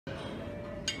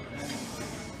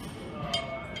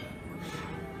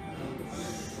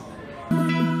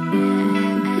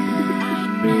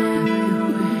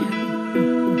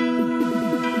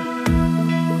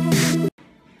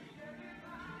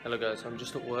Guys, I'm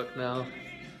just at work now,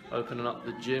 opening up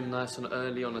the gym nice and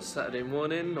early on a Saturday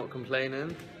morning, not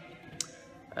complaining.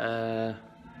 You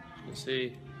can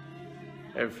see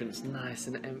everything's nice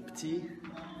and empty.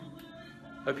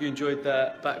 Hope you enjoyed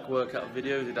that back workout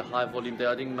video. Did a high volume day.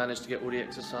 I didn't manage to get all the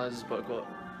exercises, but I got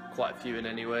quite a few in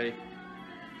anyway.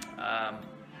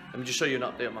 Let me just show you an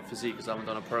update on my physique because I haven't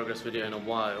done a progress video in a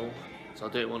while. So I'll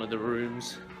do it in one of the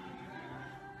rooms.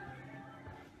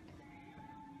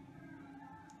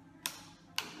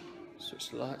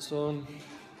 Switch the lights on.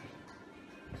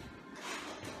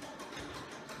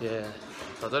 Yeah,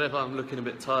 I don't know if I'm looking a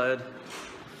bit tired,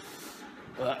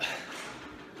 but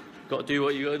gotta do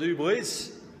what you gotta do,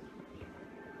 boys.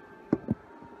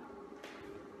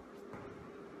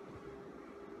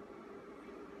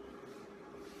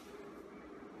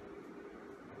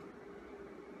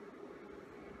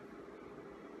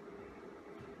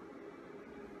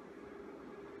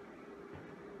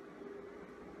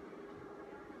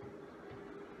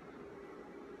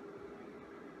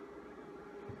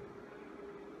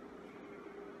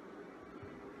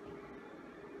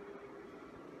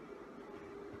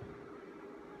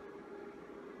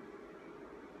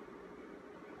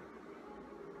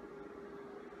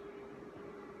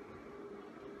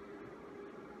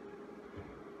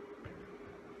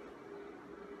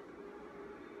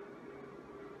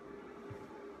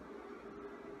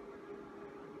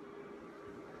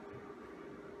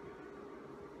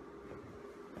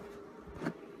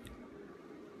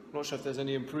 Not sure if there's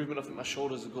any improvement. I think my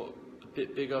shoulders have got a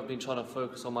bit bigger. I've been trying to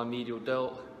focus on my medial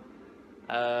delt.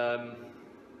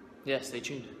 Yeah, stay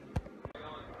tuned.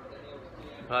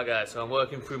 Alright guys, so I'm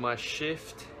working through my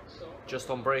shift, just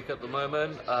on break at the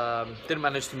moment. Didn't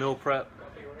manage to meal prep,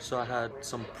 so I had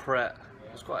some Pret.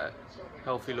 It was quite a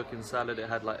healthy looking salad. It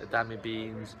had like edamame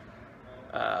beans,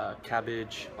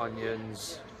 cabbage,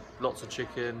 onions, lots of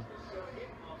chicken.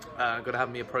 Gonna have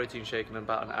me a protein shake in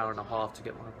about an hour and a half to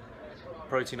get my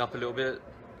protein up a little bit,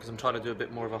 because I'm trying to do a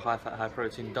bit more of a high fat, high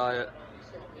protein diet.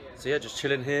 So yeah, just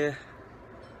chilling here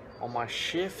on my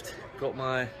shift. Got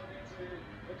my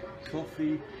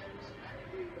coffee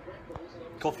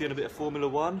and a bit of Formula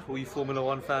One. All you Formula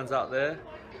One fans out there,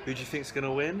 who do you think's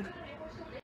gonna win?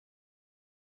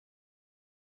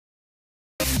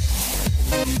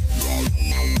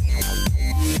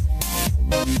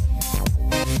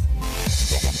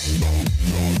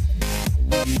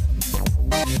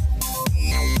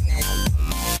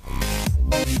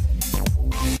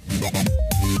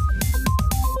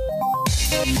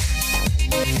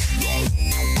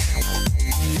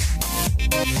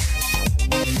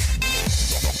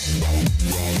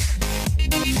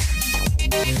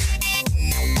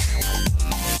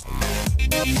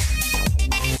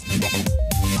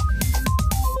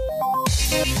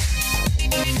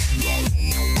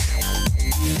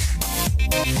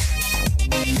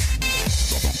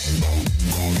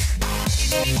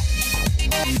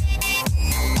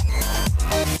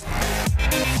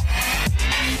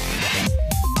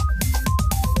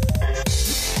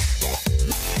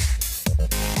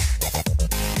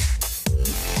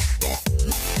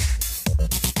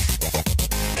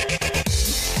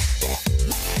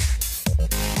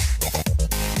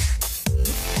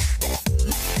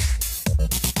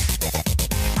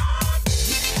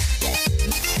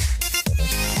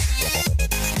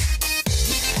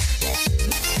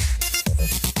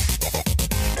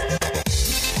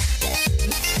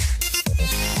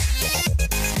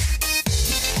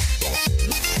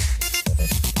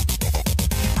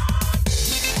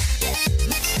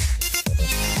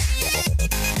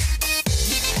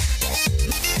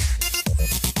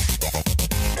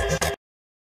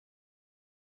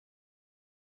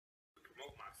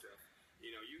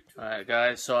 Alright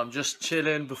guys, so I'm just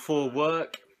chilling before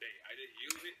work.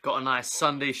 Got a nice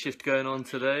Sunday shift going on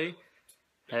today.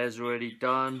 Hair's already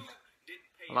done.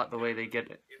 I like the way they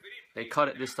get it. They cut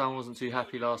it this time, wasn't too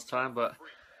happy last time, but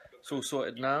it's all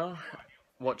sorted now.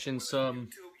 Watching some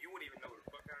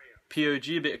POG,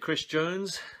 a bit of Chris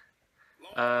Jones.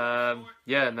 Yeah,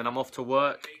 and then I'm off to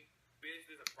work.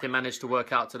 Didn't manage to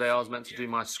work out today. I was meant to do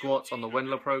my squats on the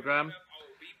Wendler program.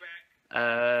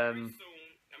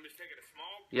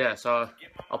 Yeah, so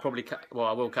I'll probably,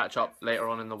 I will catch up later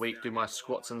on in the week, do my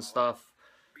squats and stuff.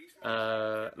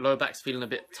 Lower back's feeling a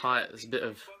bit tight, there's a bit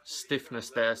of stiffness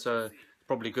there, so it's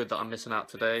probably good that I'm missing out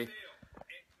today.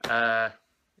 Either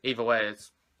way,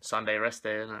 it's Sunday rest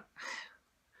day, isn't it?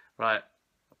 Right.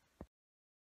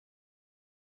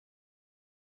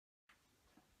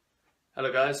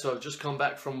 Hello guys, so I've just come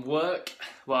back from work.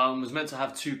 Well, I was meant to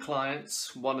have 2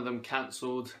 clients, one of them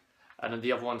cancelled, and then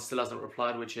the other one still hasn't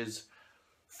replied, which is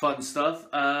fun stuff.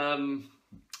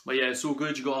 But yeah, it's all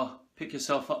good. You got pick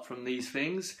yourself up from these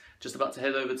things. Just about to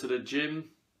head over to the gym.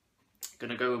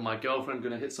 Gonna go with my girlfriend,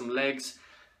 gonna hit some legs,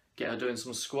 get her doing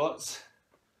some squats.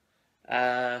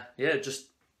 Yeah, just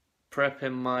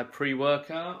prepping my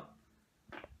pre-workout.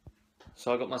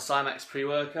 So I got my Cymax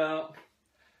pre-workout.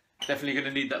 Definitely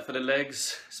gonna need that for the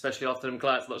legs, especially after them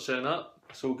clients not showing up.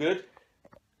 It's all good.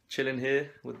 Chilling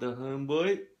here with the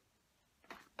homeboy.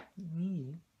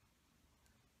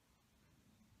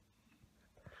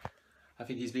 I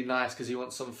think he's been nice because he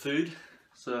wants some food.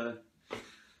 So,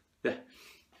 yeah.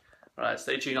 Alright,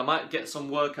 stay tuned. I might get some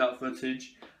workout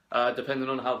footage, depending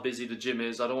on how busy the gym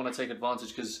is. I don't want to take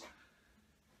advantage because,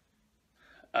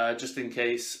 just in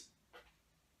case,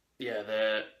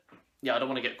 I don't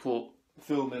want to get caught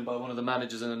filming by one of the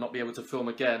managers and then not be able to film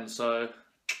again. So,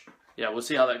 yeah, we'll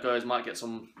see how that goes. Might get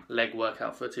some leg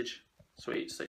workout footage. Sweet.